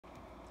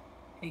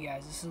Hey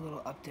guys, this is a little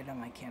update on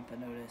my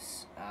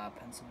Camponotus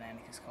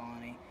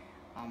Colony.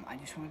 I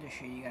just wanted to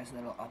show you guys a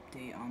little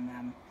update on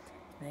them.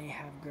 They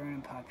have grown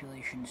in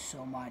population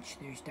so much.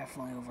 There's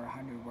definitely over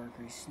 100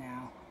 workers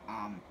now.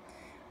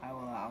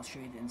 I'll show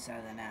you the inside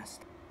of the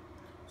nest.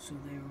 So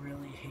they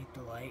really hate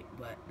the light,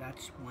 but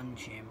that's one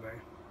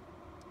chamber.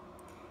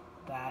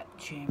 That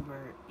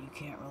chamber you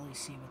can't really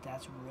see, but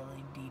that's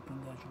really deep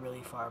and goes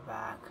really far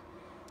back.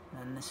 And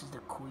then this is the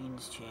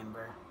queen's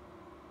chamber.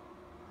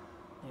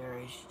 There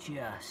is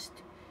just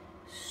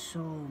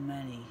so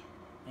many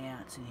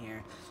ants in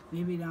here.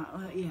 Maybe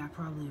not, yeah,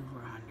 probably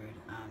over 100.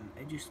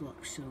 It just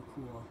looks so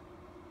cool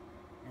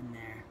in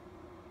there.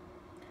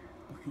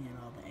 Looking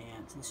at all the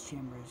ants. This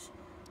chamber is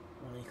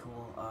really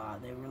cool.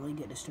 They really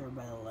get disturbed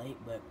by the light,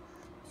 but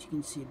as you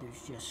can see,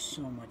 there's just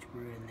so much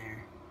brood in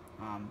there.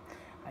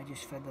 I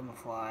just fed them a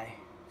fly,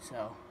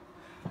 so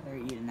they're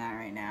eating that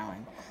right now.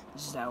 And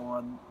this is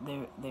outworld.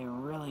 They're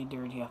really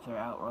dirty up their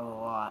outworld a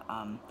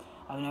lot.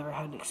 I've never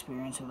had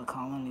experience with a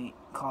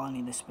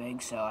colony this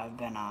big, so I've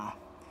been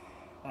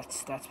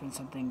that's been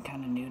something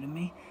kind of new to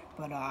me.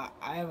 But I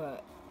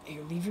have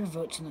leave your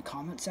votes in the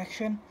comment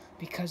section.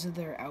 Because of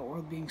their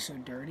outworld being so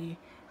dirty,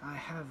 I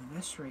have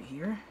this right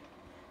here.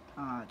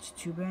 It's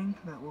tubing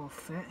that will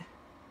fit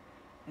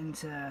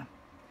into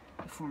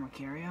the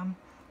formicarium.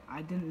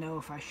 I didn't know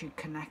if I should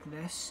connect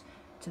this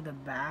to the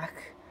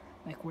back,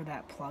 like where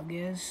that plug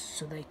is,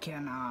 so they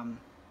can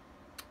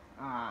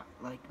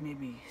like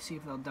maybe see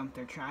if they'll dump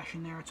their trash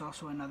in there. It's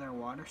also another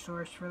water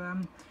source for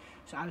them.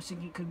 So I was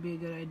thinking it could be a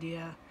good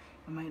idea.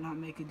 It might not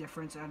make a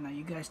difference. I don't know.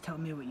 You guys tell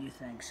me what you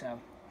think. So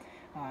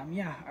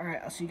yeah,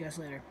 alright, I'll see you guys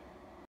later.